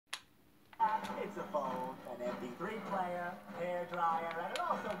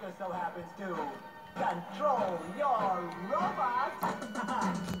so happens to control your robot.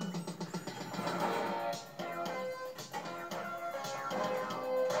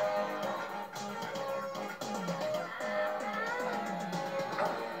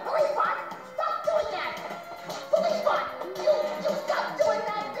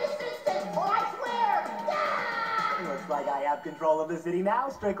 Like I have control of the city now,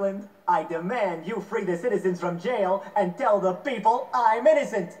 Strickland. I demand you free the citizens from jail and tell the people I'm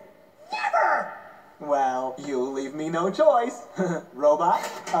innocent. Never! Well, you leave me no choice. Robot,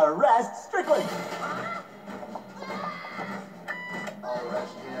 arrest Strickland.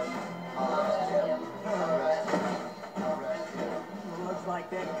 Arrest him. Arrest him. Arrest him. Arrest him. Looks like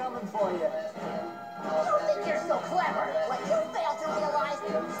they're coming for you. You think you're so clever? What you fail to realize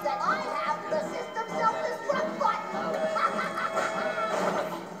is that I have the system self-destruct button.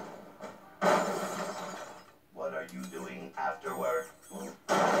 What are you doing afterward?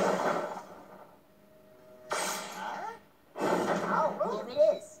 Oh, here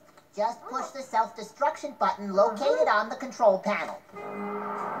it is. Just push the self-destruction button located on the control panel.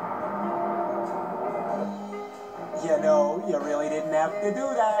 You know, you really didn't have to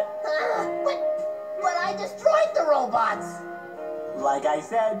do that. But I destroyed the robots. Like I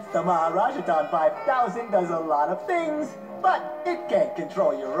said, the Maharajaton 5000 does a lot of things, but it can't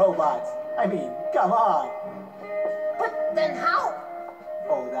control your robots. I mean, come on. But then how?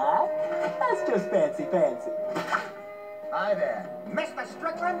 Oh, that? That's just fancy. Hi there. Mr.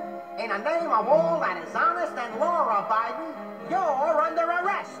 Strickland, in the name of all that is honest and law-abiding, you're under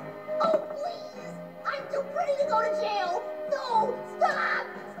arrest. Oh, please. I'm too pretty to go to jail. No, stop!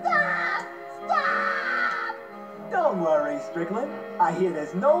 Stop! Stop! Don't worry, Strickland. I hear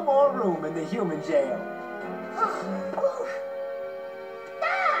there's no more room in the human jail.